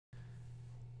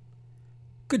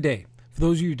Good day. For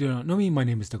those of you who do not know me, my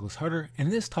name is Douglas Harder, and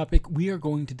in this topic we are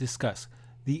going to discuss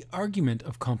the argument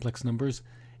of complex numbers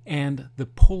and the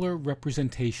polar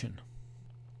representation.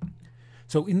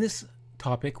 So in this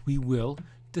topic we will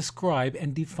describe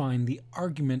and define the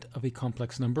argument of a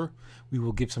complex number, we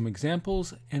will give some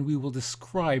examples, and we will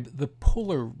describe the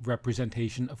polar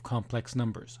representation of complex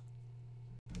numbers.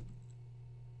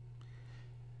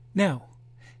 Now,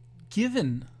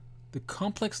 given the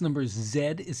complex number z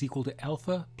is equal to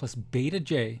alpha plus beta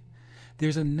j,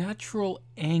 there's a natural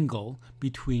angle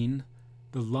between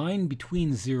the line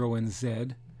between 0 and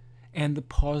z and the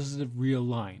positive real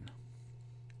line.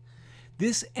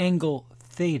 This angle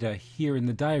theta here in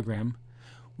the diagram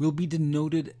will be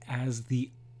denoted as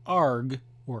the arg,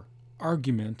 or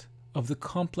argument, of the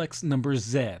complex number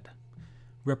z,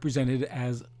 represented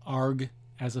as arg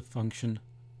as a function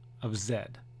of z.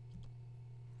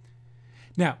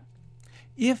 Now,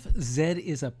 if z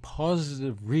is a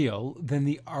positive real, then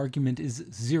the argument is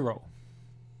 0.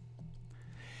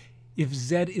 If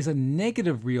z is a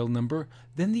negative real number,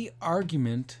 then the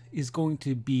argument is going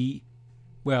to be,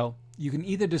 well, you can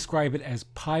either describe it as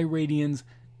pi radians,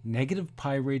 negative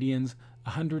pi radians,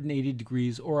 180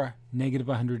 degrees, or negative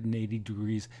 180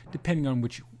 degrees, depending on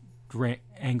which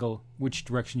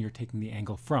direction you're taking the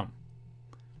angle from.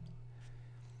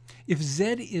 If z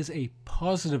is a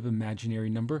positive imaginary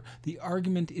number, the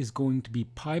argument is going to be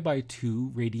pi by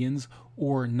 2 radians,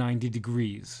 or 90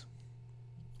 degrees.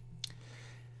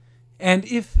 And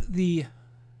if the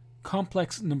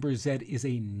complex number z is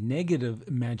a negative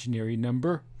imaginary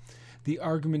number, the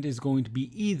argument is going to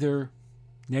be either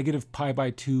negative pi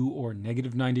by 2 or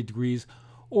negative 90 degrees,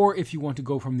 or if you want to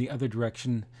go from the other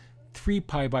direction, 3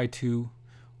 pi by 2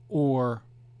 or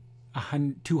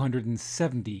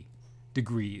 270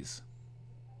 degrees.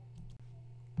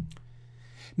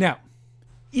 Now,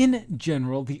 in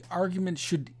general, the argument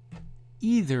should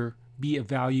either be a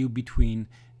value between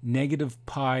negative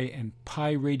pi and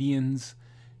pi radians,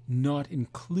 not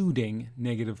including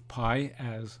negative pi,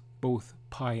 as both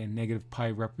pi and negative pi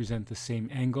represent the same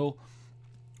angle,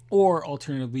 or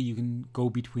alternatively you can go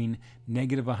between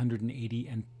negative 180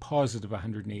 and positive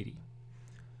 180.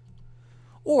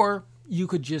 Or you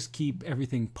could just keep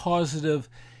everything positive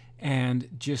and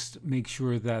just make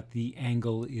sure that the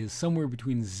angle is somewhere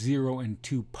between 0 and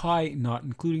 2 pi, not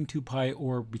including 2 pi,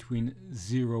 or between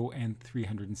 0 and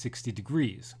 360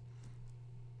 degrees.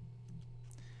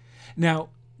 Now,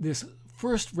 this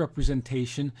first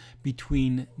representation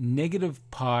between negative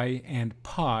pi and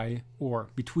pi, or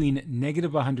between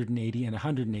negative 180 and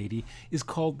 180, is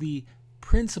called the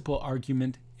principal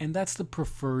argument, and that's the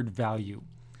preferred value.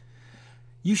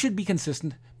 You should be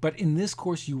consistent, but in this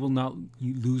course you will not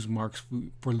lose marks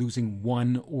for losing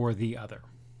one or the other.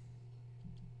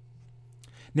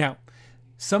 Now,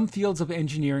 some fields of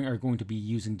engineering are going to be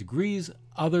using degrees,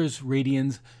 others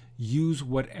radians. Use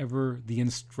whatever the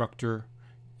instructor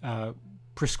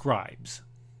prescribes.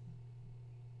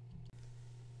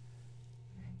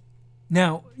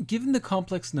 Now, given the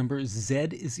complex number z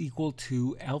is equal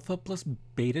to alpha plus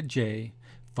beta j,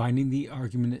 finding the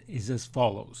argument is as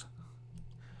follows.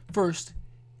 First,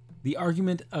 the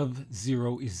argument of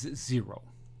 0 is 0.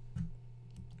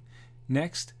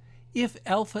 Next, if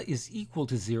alpha is equal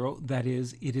to 0, that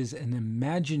is, it is an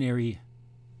imaginary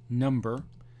number,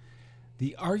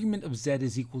 the argument of z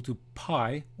is equal to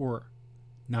pi, or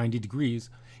 90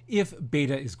 degrees, if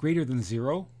beta is greater than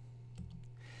 0,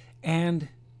 and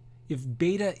if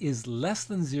beta is less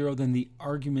than 0, then the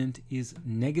argument is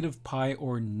negative pi,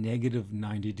 or negative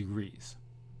 90 degrees.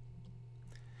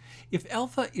 If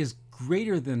alpha is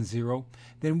greater than 0,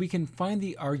 then we can find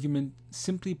the argument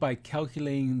simply by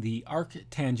calculating the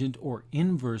arctangent, or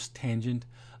inverse tangent,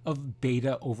 of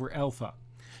beta over alpha.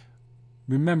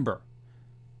 Remember,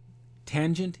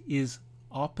 tangent is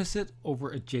opposite over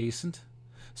adjacent,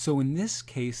 so in this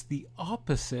case the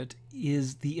opposite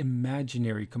is the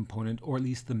imaginary component, or at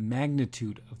least the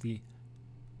magnitude of the,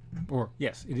 or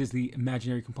yes, it is the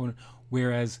imaginary component,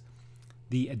 whereas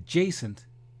the adjacent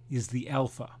is the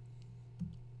alpha.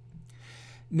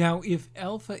 Now, if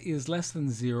alpha is less than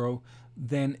 0,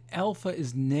 then alpha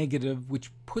is negative,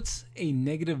 which puts a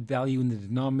negative value in the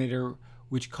denominator,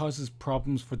 which causes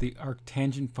problems for the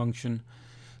arctangent function.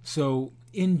 So,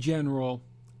 in general,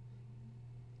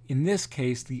 in this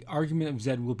case, the argument of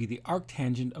z will be the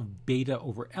arctangent of beta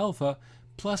over alpha,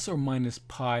 plus or minus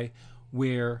pi,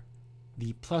 where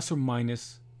the plus or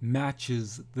minus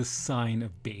matches the sign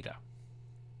of beta.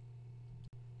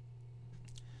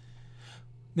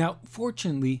 Now,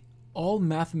 fortunately, all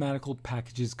mathematical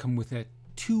packages come with a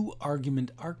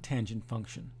 2-argument arctangent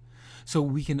function, so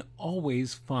we can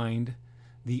always find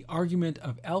the argument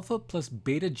of alpha plus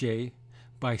beta j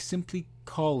by simply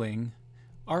calling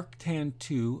arctan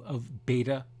 2 of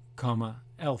beta comma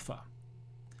alpha.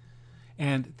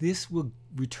 And this will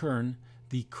return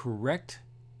the correct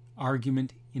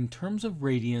argument in terms of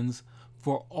radians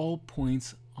for all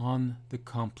points on the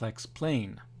complex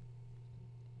plane.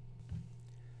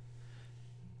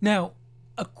 Now,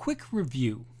 a quick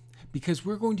review, because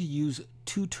we're going to use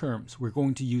two terms. We're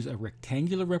going to use a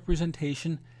rectangular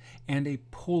representation and a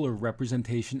polar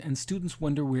representation, and students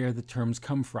wonder where the terms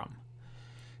come from.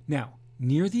 Now,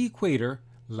 near the equator,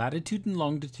 latitude and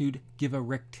longitude give a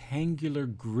rectangular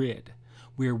grid,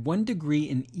 where 1 degree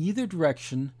in either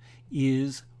direction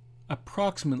is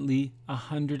approximately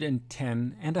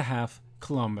 110.5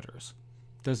 kilometers.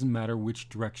 Doesn't matter which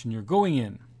direction you're going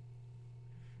in.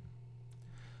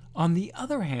 On the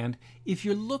other hand, if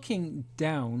you're looking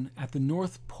down at the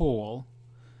North Pole,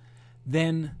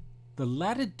 then the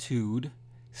latitude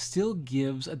still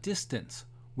gives a distance,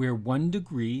 where 1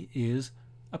 degree is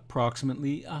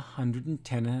approximately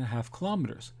 110.5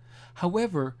 kilometers.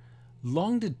 However,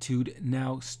 longitude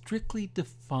now strictly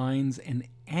defines an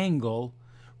angle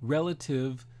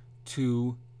relative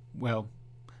to, well,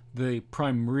 the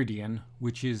prime meridian,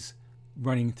 which is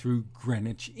running through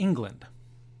Greenwich, England.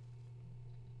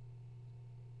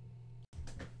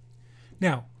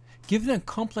 Now, given a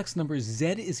complex number z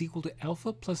is equal to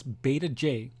alpha plus beta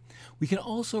j, we can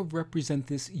also represent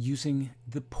this using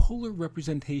the polar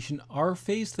representation r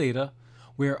phase theta,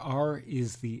 where r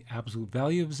is the absolute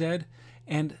value of z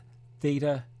and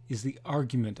theta is the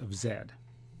argument of z.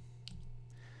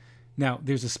 Now,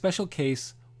 there's a special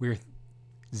case where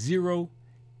 0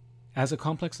 as a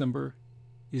complex number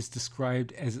is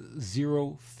described as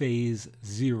 0 phase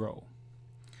 0.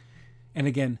 And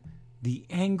again, the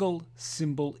angle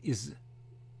symbol is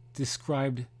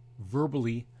described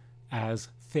verbally as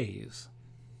phase.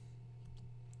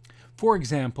 For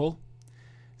example,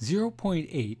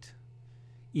 0.8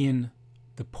 in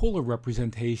the polar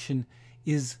representation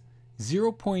is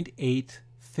 0.8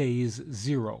 phase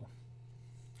 0.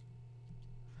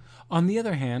 On the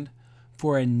other hand,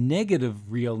 for a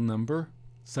negative real number,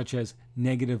 such as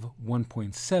negative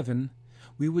 1.7,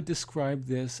 we would describe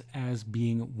this as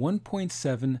being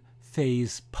 1.7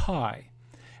 phase pi,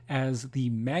 as the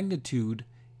magnitude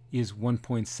is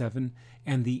 1.7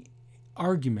 and the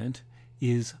argument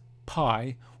is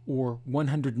pi, or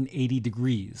 180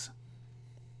 degrees.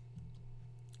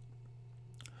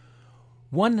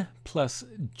 1 plus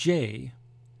j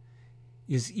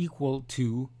is equal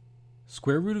to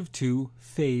square root of 2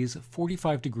 phase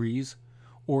 45 degrees,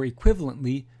 or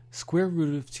equivalently square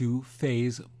root of 2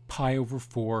 phase pi over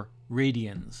 4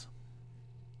 radians.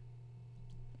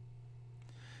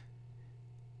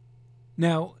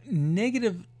 Now,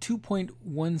 negative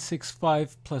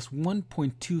 2.165 plus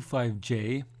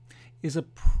 1.25j is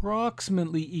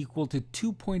approximately equal to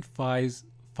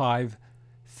 2.55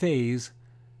 phase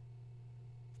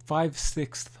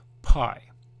 5/6 pi,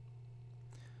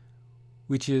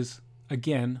 which is,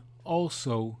 again,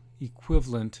 also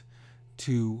equivalent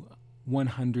to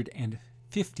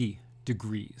 150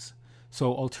 degrees.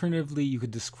 So alternatively, you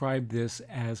could describe this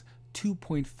as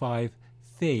 2.5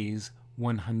 phase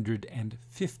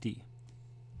 150.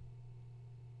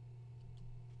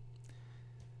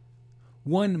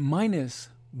 1 minus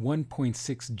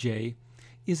 1.6j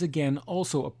is again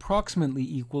also approximately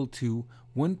equal to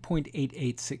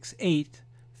 1.8868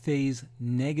 phase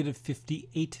negative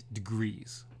 58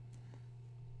 degrees.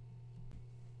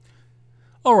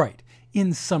 All right,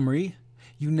 in summary,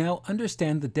 you now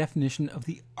understand the definition of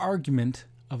the argument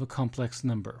of a complex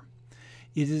number.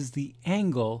 It is the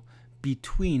angle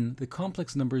between the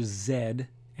complex number z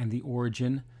and the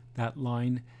origin, that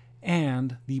line,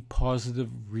 and the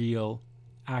positive real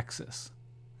axis.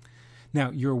 Now,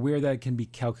 you're aware that it can be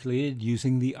calculated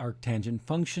using the arctangent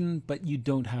function, but you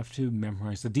don't have to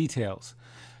memorize the details.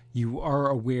 You are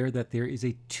aware that there is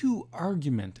a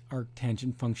 2-argument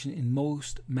arctangent function in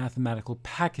most mathematical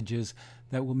packages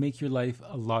that will make your life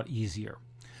a lot easier.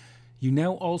 You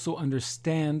now also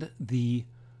understand the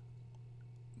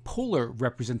polar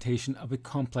representation of a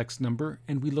complex number,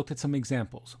 and we looked at some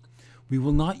examples. We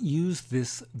will not use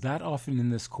this that often in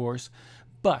this course,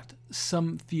 but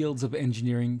some fields of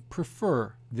engineering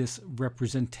prefer this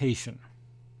representation.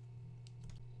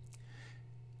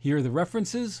 Here are the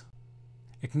references,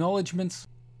 acknowledgements,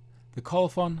 the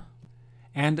colophon,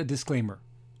 and a disclaimer.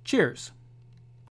 Cheers!